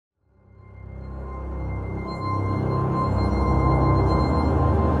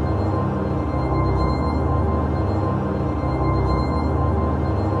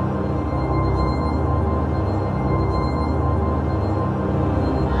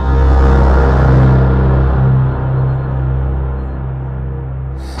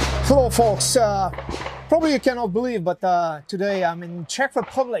Hello folks, probably you cannot believe, but today I'm in Czech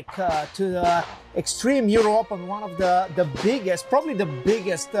Republic to the Extreme Europe on one of the biggest, probably the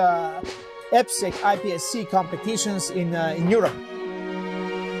biggest IPSC, IPSC competitions in Europe.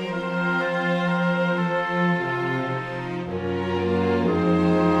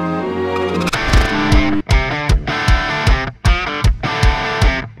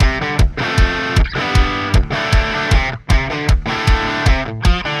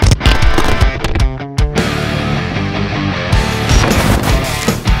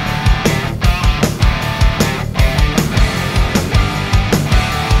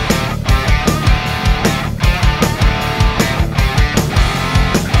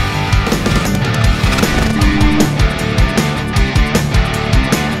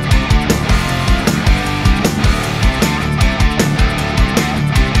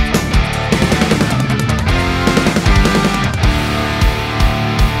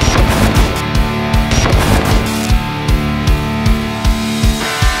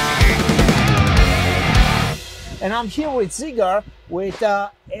 And I'm here with Žiga with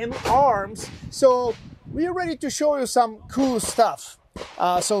M-Arms. So we are ready to show you some cool stuff.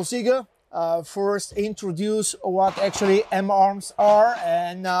 So Žiga, first introduce what actually M-Arms are,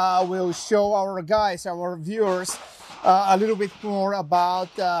 and we'll show our guys, our viewers, a little bit more about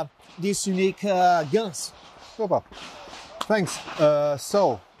these unique guns. Super. Thanks.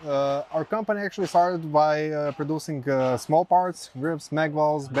 Our company actually started by producing small parts, grips, mag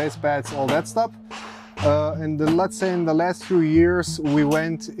walls, base pads, all that stuff. And let's say in the last few years we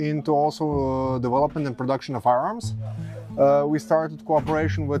went into also development and production of firearms. We started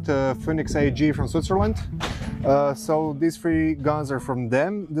cooperation with Phoenix AG from Switzerland. So these three guns are from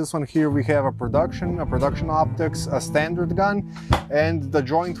them. This one here we have a production optics, a standard gun, and the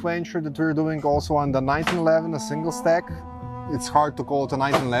joint venture that we're doing also on the 1911, a single stack. It's hard to call it a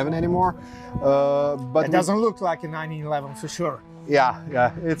 1911 anymore. But it doesn't look like a 1911 for sure. Yeah,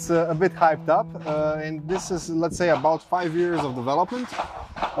 it's a bit hyped up, and this is, let's say, about 5 years of development,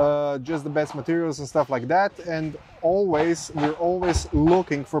 just the best materials and stuff like that, and we're always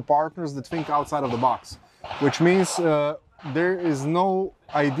looking for partners that think outside of the box, which means there is no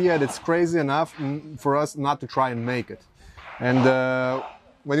idea that's crazy enough for us not to try and make it. And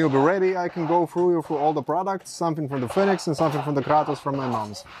when you'll be ready, I can go through all the products, something from the Phoenix and something from the Kratos from my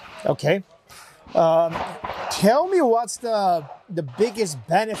mom's. Okay. Tell me what's the biggest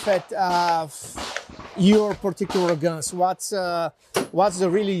benefit of your particular guns? What's the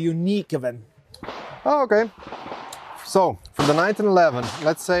really unique of it? Oh, okay. So for the 1911,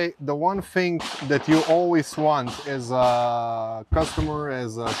 let's say the one thing that you always want as a customer,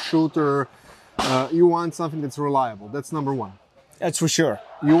 as a shooter, you want something that's reliable. That's number one. That's for sure.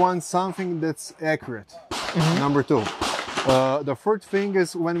 You want something that's accurate. Mm-hmm. Number two. The third thing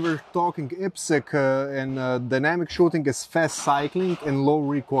is when we're talking IPSC and dynamic shooting is fast cycling and low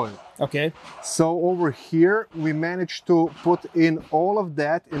recoil. Okay. So over here we managed to put in all of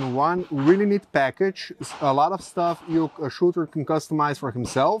that in one really neat package. A lot of stuff a shooter can customize for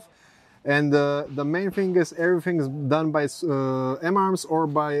himself. And the main thing is everything is done by M-Arms or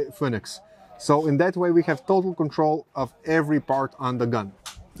by Phoenix. So in that way we have total control of every part on the gun.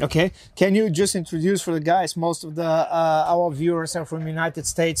 Okay, can you just introduce for the guys? Most of our viewers are from the United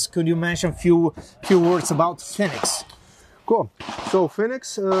States. Could you mention a few words about Phoenix? Cool. So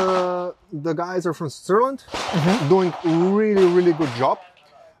Phoenix, the guys are from Switzerland, doing really good job.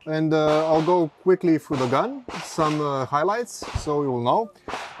 And I'll go quickly through the gun, some highlights, so you will know.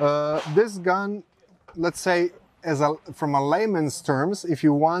 This gun, let's say, from a layman's terms, if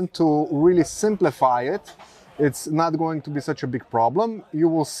you want to really simplify it, it's not going to be such a big problem. You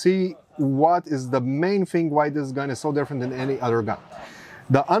will see what is the main thing why this gun is so different than any other gun.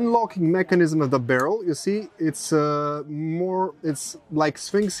 The unlocking mechanism of the barrel, you see, it's like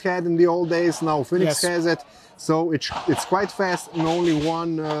Sphinx had in the old days. Now Phoenix has it, so it's quite fast and only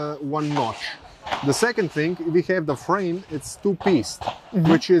one notch. The second thing, we have the frame, it's two-pieced,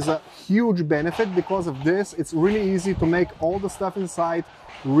 which is a huge benefit. Because of this, it's really easy to make all the stuff inside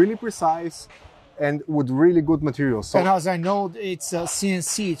really precise and with really good materials. So, and as I know, it's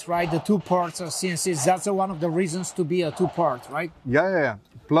CNCs, right? The two parts are CNCs. That's one of the reasons to be a two-part, right? Yeah.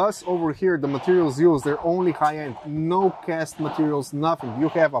 Plus, over here, the materials used, they're only high-end. No cast materials, nothing. You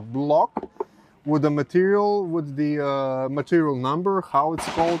have a block with the material, with the material number, how it's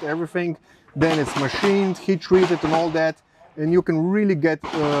called, everything. Then it's machined, heat-treated and all that. And you can really get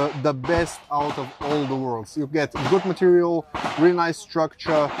the best out of all the worlds. You get good material, really nice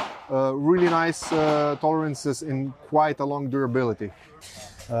structure, really nice tolerances, and quite a long durability.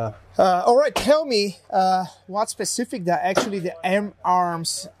 All right, tell me what specific that actually the M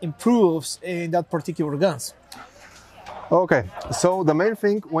arms improves in that particular guns. Okay, so the main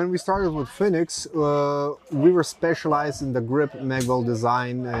thing when we started with Phoenix, we were specialized in the grip magwell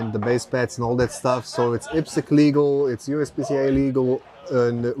design and the base pads and all that stuff. So it's IPSC legal, it's USPCA legal,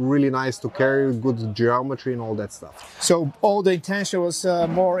 and really nice to carry, good geometry and all that stuff. So all the intention was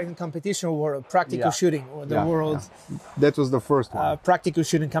more in competition world, practical shooting, or the world. Yeah. That was the first one. Practical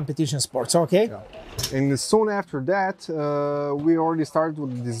shooting competition sports, okay? Yeah. And soon after that, we already started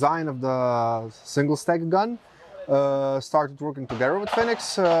with the design of the single stack gun. Started working together with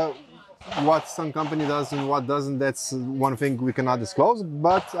Phoenix. What some company does and what doesn't, that's one thing we cannot disclose,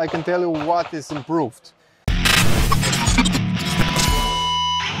 but I can tell you what is improved.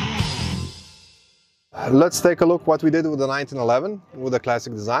 Let's take a look what we did with the 1911 with the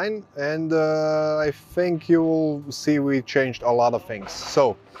classic design, and I think you will see we changed a lot of things.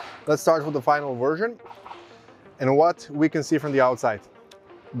 So let's start with the final version and what we can see from the outside.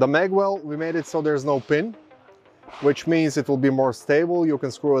 The magwell, we made it so there's no pin, which means it will be more stable. You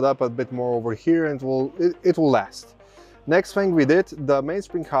can screw it up a bit more over here and it will last. Next thing we did, the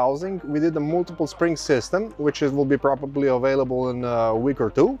mainspring housing, we did the multiple spring system, which will be probably available in a week or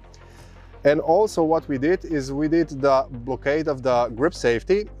two. And also what we did is we did the blockade of the grip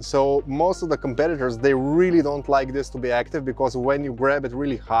safety. So most of the competitors, they really don't like this to be active, because when you grab it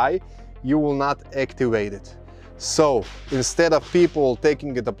really high, you will not activate it. So instead of people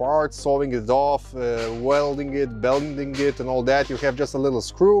taking it apart, sawing it off, welding it, bending it and all that, you have just a little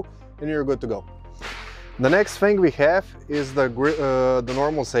screw and you're good to go. The next thing we have is the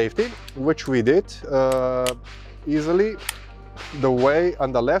normal safety, which we did easily. The way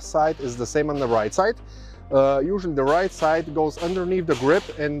on the left side is the same on the right side. Usually the right side goes underneath the grip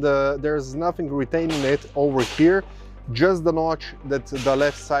and there's nothing retaining it over here. Just the notch that the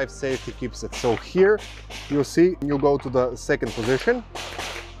left side safety keeps it. So here you see, you go to the second position,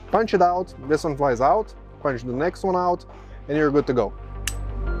 punch it out, this one flies out, punch the next one out, and you're good to go.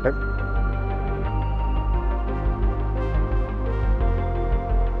 Okay.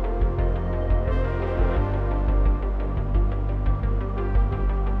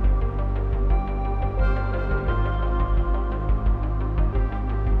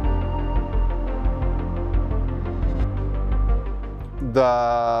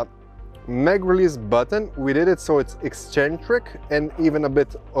 The mag release button, we did it so it's eccentric and even a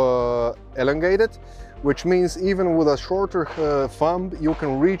bit elongated, which means even with a shorter thumb you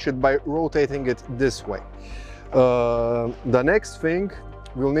can reach it by rotating it this way. The next thing,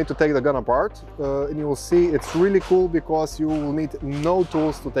 we'll need to take the gun apart, and you will see it's really cool because you will need no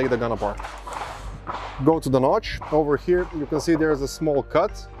tools to take the gun apart. Go to the notch. Over here you can see there's a small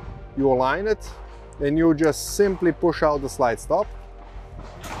cut. You align it and you just simply push out the slide stop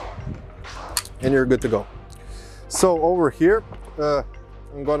and you're good to go. So over here,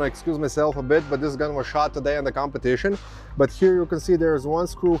 I'm gonna excuse myself a bit, but this gun was shot today in the competition. But here you can see there's one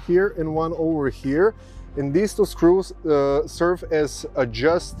screw here and one over here. And these two screws serve as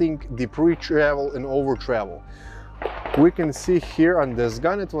adjusting the pre-travel and over-travel. We can see here on this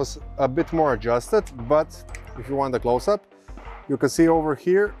gun, it was a bit more adjusted, but if you want a close-up, you can see over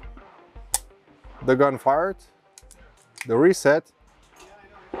here, the gun fired, the reset,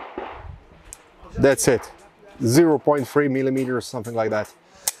 that's it, 0.3 millimeters, something like that.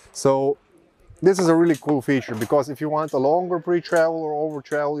 So this is a really cool feature, because if you want a longer pre-travel or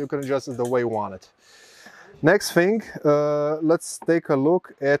over-travel, you can adjust it the way you want it. Next thing, let's take a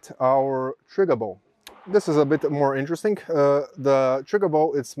look at our trigger bow. This is a bit more interesting. The trigger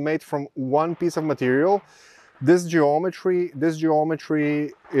bow, it's made from one piece of material. This geometry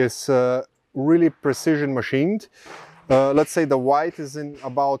is really precision machined. Let's say the white is in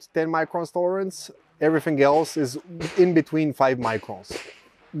about 10 microns tolerance. Everything else is in between 5 microns.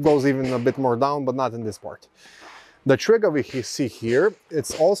 Goes even a bit more down, but not in this part. The trigger we see here,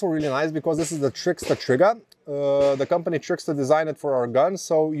 it's also really nice because this is the Trickster trigger. The company Trickster designed it for our gun,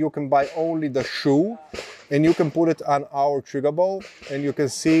 so you can buy only the shoe and you can put it on our trigger bow, and you can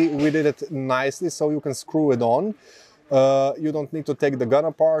see we did it nicely so you can screw it on. You don't need to take the gun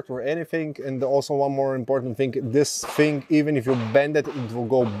apart or anything. And also one more important thing, this thing, even if you bend it, it will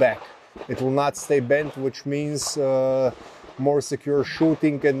go back. It will not stay bent, which means more secure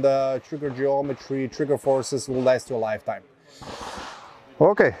shooting, and the trigger geometry, trigger forces will last you a lifetime.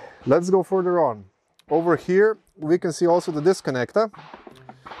 Okay, let's go further on. Over here we can see also the disconnector.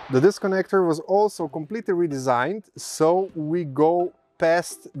 The disconnector was also completely redesigned, so we go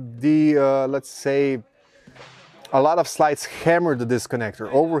past the let's say a lot of slides hammer the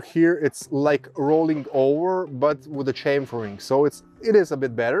disconnector. Over here, it's like rolling over, but with a chamfering. So it is a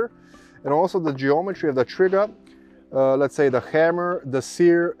bit better. And also the geometry of the trigger, let's say the hammer, the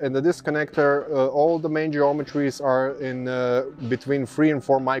sear, and the disconnector, all the main geometries are in between 3 and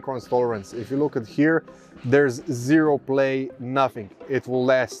 4 microns tolerance. If you look at here, there's zero play, nothing. It will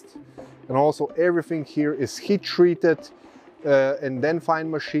last. And also everything here is heat treated and then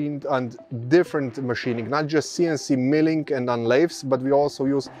fine machined and different machining, not just CNC milling and on lathes, but we also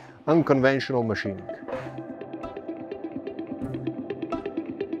use unconventional machining.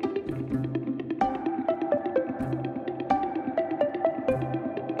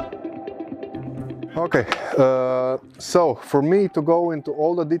 Okay, so for me to go into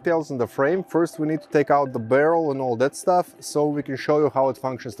all the details in the frame, first we need to take out the barrel and all that stuff so we can show you how it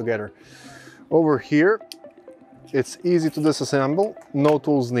functions together. Over here, it's easy to disassemble, no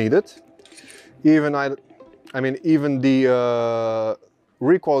tools needed. Even even the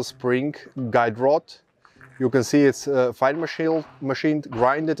recoil spring guide rod, you can see it's fine machined,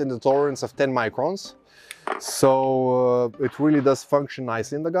 grinded in the tolerance of 10 microns. So it really does function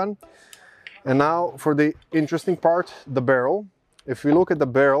nicely in the gun. And now for the interesting part, the barrel. If we look at the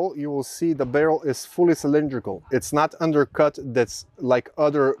barrel, you will see the barrel is fully cylindrical. It's not undercut, that's like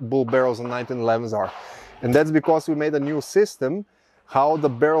other bull barrels in 1911s are. And that's because we made a new system how the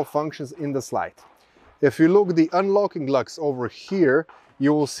barrel functions in the slide. If you look the unlocking lugs over here,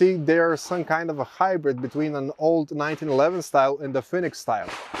 you will see there's some kind of a hybrid between an old 1911 style and the Phoenix style.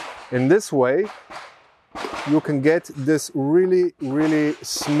 In this way, you can get this really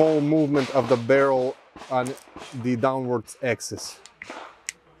small movement of the barrel on the downwards axis.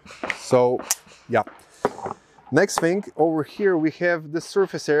 So yeah. Next thing, over here we have the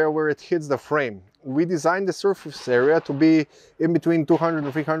surface area where it hits the frame. We designed the surface area to be in between 200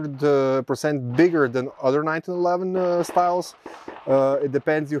 and 300% bigger than other 1911 styles. It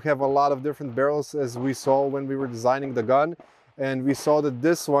depends, you have a lot of different barrels as we saw when we were designing the gun. And we saw that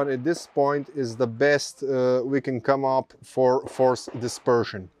this one at this point is the best we can come up for force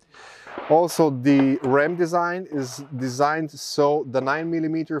dispersion. Also, the ram design is designed so the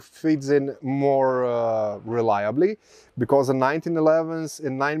 9mm fits in more reliably, because the 1911s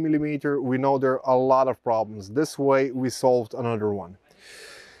in 9mm we know there are a lot of problems. This way we solved another one.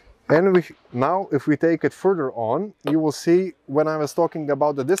 And now if we take it further on, you will see when I was talking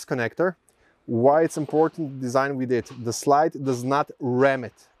about the disconnector, why it's important the design we did. The slide does not ram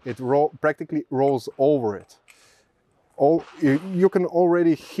it. It practically rolls over it. You can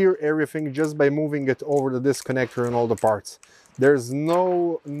already hear everything just by moving it over the disconnector and all the parts. There's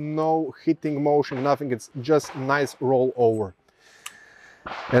no hitting motion, nothing. It's just nice roll over.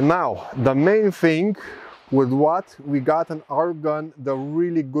 And now the main thing with what we got in our gun, the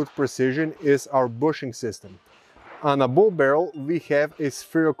really good precision, is our bushing system. On a bull barrel, we have a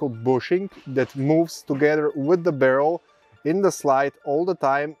spherical bushing that moves together with the barrel in the slide all the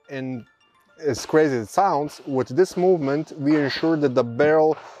time, and as crazy as it sounds, with this movement we ensure that the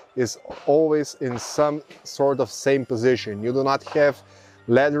barrel is always in some sort of same position. You do not have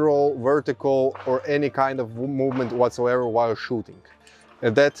lateral, vertical, or any kind of movement whatsoever while shooting.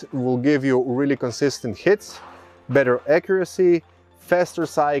 And that will give you really consistent hits, better accuracy, faster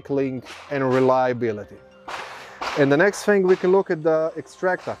cycling, and reliability. And the next thing, we can look at the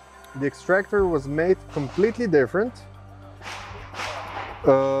extractor. The extractor was made completely different.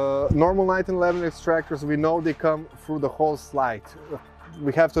 Normal 1911 extractors, we know they come through the whole slide.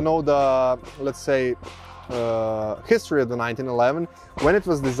 We have to know the, let's say, history of the 1911. When it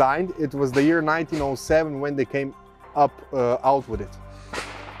was designed, it was the year 1907 when they came out with it.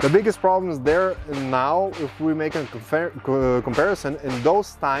 The biggest problem is there now, if we make a comparison, in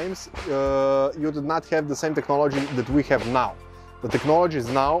those times you did not have the same technology that we have now. The technologies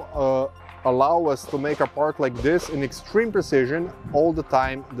now allow us to make a part like this in extreme precision all the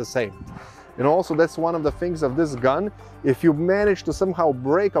time the same. And also that's one of the things of this gun. If you manage to somehow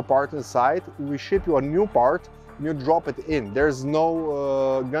break a part inside, we ship you a new part and you drop it in. There's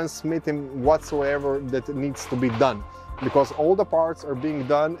no gunsmithing whatsoever that needs to be done, because all the parts are being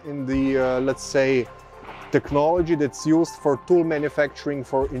done in the, let's say, technology that's used for tool manufacturing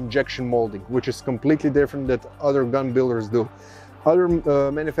for injection molding, which is completely different than other gun builders do. Other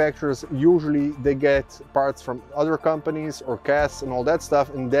manufacturers, usually they get parts from other companies or casts and all that stuff,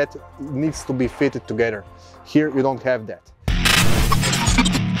 and that needs to be fitted together. Here you don't have that.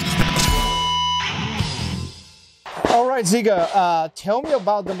 All right, Žiga, tell me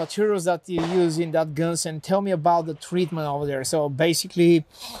about the materials that you use in that guns, and tell me about the treatment over there. So basically,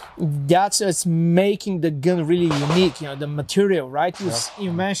 that's what's making the gun really unique, you know, the material, right?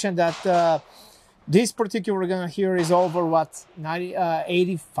 You mentioned that This particular gun here is over what,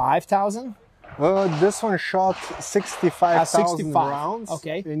 85,000? This one shot 65,000 65. rounds,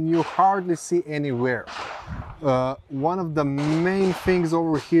 Okay. and you hardly see any wear. One of the main things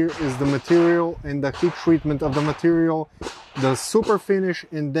over here is the material and the heat treatment of the material, the super finish,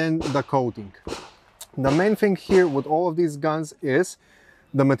 and then the coating. The main thing here with all of these guns is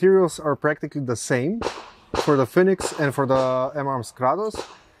the materials are practically the same for the Phoenix and for the M-Arms Kratos,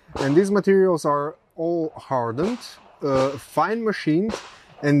 and these materials are all hardened, fine machined,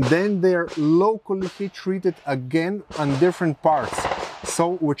 and then they're locally heat treated again on different parts.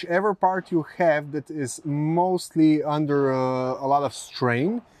 So whichever part you have that is mostly under a lot of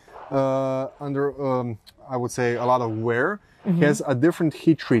strain, under I would say a lot of wear, has a different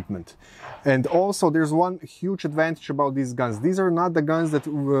heat treatment. And also there's one huge advantage about these guns. These are not the guns that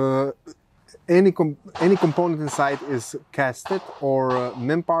any component inside is casted or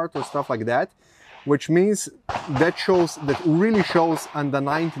mem part or stuff like that, which means that really shows on the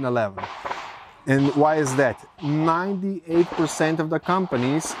 1911. And why is that? 98% of the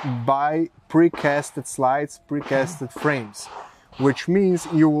companies buy pre-casted slides, pre-casted frames, which means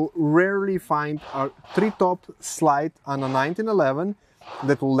you will rarely find a three-top slide on a 1911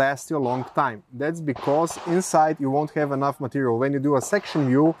 that will last you a long time. That's because inside you won't have enough material. When you do a section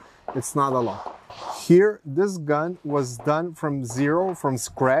view, it's not a lot. Here, this gun was done from zero, from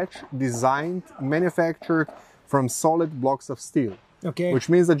scratch, designed, manufactured from solid blocks of steel. Okay. Which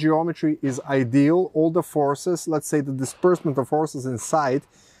means the geometry is ideal. All the forces, let's say the disbursement of forces inside,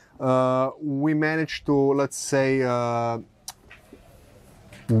 we managed to, let's say,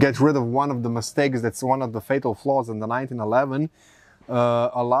 get rid of one of the mistakes. That's one of the fatal flaws in the 1911.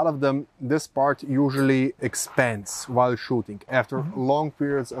 A lot of them, this part usually expands while shooting after long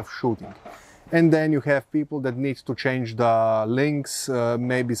periods of shooting. And then you have people that need to change the links,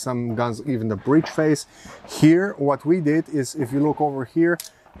 maybe some guns, even the breech face. Here, what we did is, if you look over here,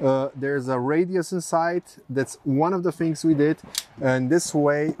 there's a radius inside. That's one of the things we did. And this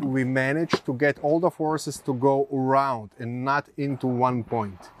way we managed to get all the forces to go around and not into one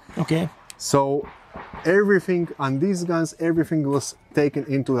point. Okay. So everything on these guns, everything was taken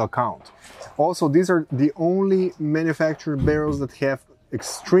into account. Also, these are the only manufactured barrels that have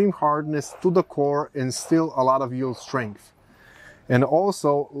extreme hardness to the core and still a lot of yield strength. And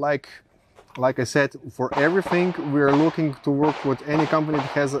also, like I said, for everything, we're looking to work with any company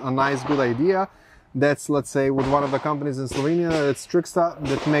that has a nice, good idea. That's, let's say, with one of the companies in Slovenia, it's Trixta,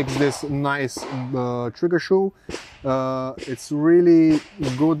 that makes this nice trigger shoe. It's really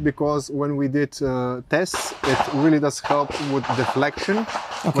good because when we did tests, it really does help with deflection.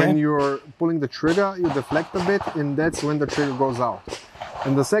 Okay. When you're pulling the trigger, you deflect a bit, and that's when the trigger goes out.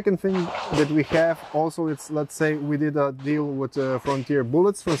 And the second thing that we have also, it's, let's say, we did a deal with Frontier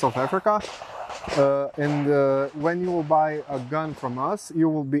Bullets from South Africa. When you will buy a gun from us, you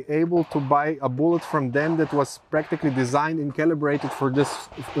will be able to buy a bullet from them that was practically designed and calibrated for this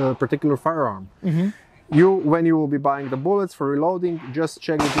particular firearm. When you will be buying the bullets for reloading, just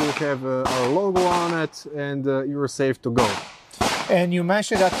check that you have our logo on it, and you're safe to go. And you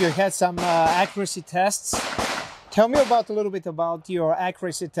mentioned that you had some accuracy tests. Tell me a little bit about your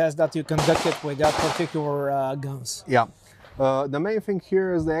accuracy test that you conducted with that particular guns. Yeah. The main thing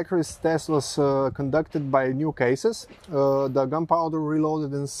here is the accuracy test was conducted by new cases. The gunpowder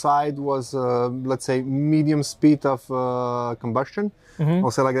reloaded inside was, let's say, medium speed of combustion.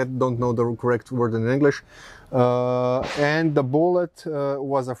 I'll say like that, don't know the correct word in English. And the bullet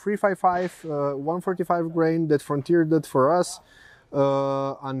was a 355, 145 grain that Frontier did for us.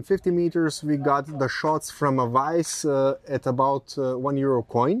 On 50 meters, we got the shots from a vice at about €1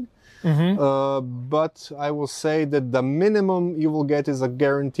 coin. But I will say that the minimum you will get is a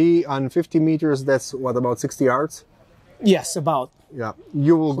guarantee on 50 meters. That's what, about 60 yards? Yes, about. Yeah,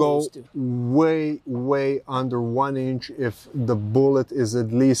 you will go way, way under 1 inch if the bullet is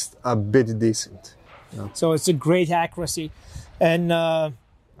at least a bit decent. Yeah. So it's a great accuracy. And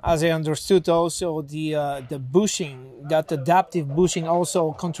as I understood also, the bushing, that adaptive bushing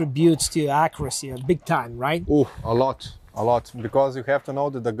also contributes to accuracy big time, right? Oh, a lot, because you have to know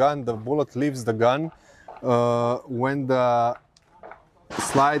that the bullet leaves the gun when the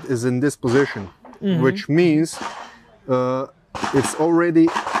slide is in this position, which means it's already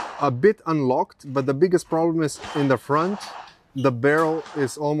a bit unlocked, but the biggest problem is in the front. The barrel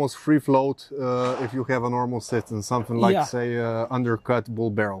is almost free float if you have a normal sit and something like, say, undercut bull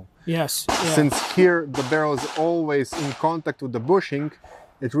barrel. Yes. Yeah. Since here the barrel is always in contact with the bushing,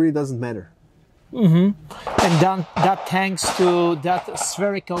 it really doesn't matter. And then that thanks to that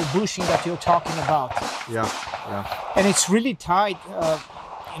spherical bushing that you're talking about. Yeah. And it's really tight.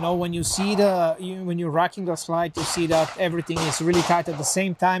 you know, when you see when you're rocking the slide, you see that everything is really tight at the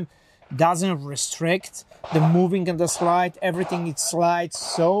same time, doesn't restrict the moving of the slide. Everything, it slides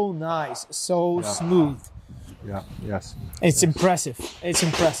so nice, so smooth. Yeah, yes. It's impressive. It's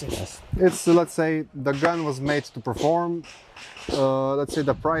impressive. Yes. It's, let's say, the gun was made to perform. Let's say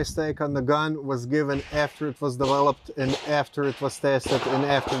the price tag on the gun was given after it was developed and after it was tested and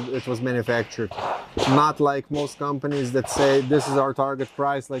after it was manufactured. Not like most companies that say, this is our target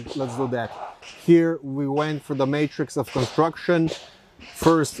price, like, let's do that. Here we went for the matrix of construction.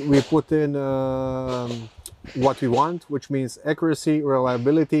 First, we put in what we want, which means accuracy,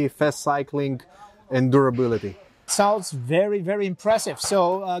 reliability, fast cycling, and durability. Sounds very, very impressive.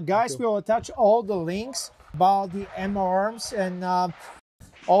 So guys, we will attach all the links about the M arms, and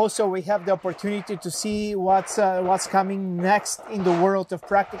also we have the opportunity to see what's coming next in the world of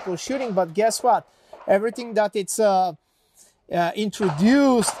practical shooting. But guess what? Everything that it's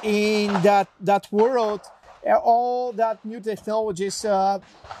introduced in that world, all that new technologies, more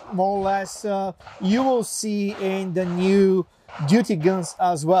or less, you will see in the new duty guns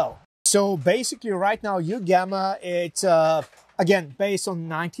as well. So basically right now, U-Gamma, it's again based on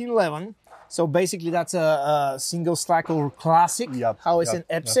 1911. So basically that's a single stack or classic, how it's in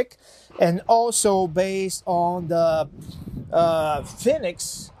IPSC, and also based on the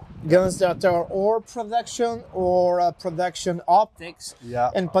Phoenix guns that are or production or production optics,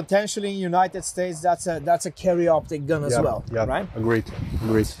 and potentially in United States that's a carry optic gun as well, right? Agreed.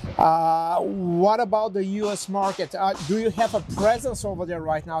 What about the US market? Do you have a presence over there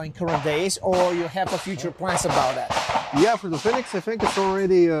right now in current days, or you have a future plans about that? Yeah, for the Phoenix, I think it's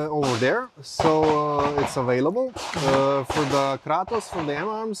already over there, so it's available. For the Kratos, for the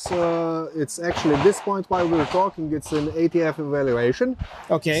M-arms, it's actually at this point while we're talking, it's an ATF evaluation.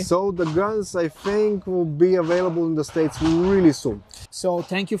 Okay. So the guns, I think, will be available in the States really soon. So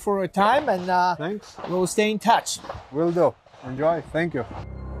thank you for your time, and thanks. We'll stay in touch. Will do. Enjoy. Thank you.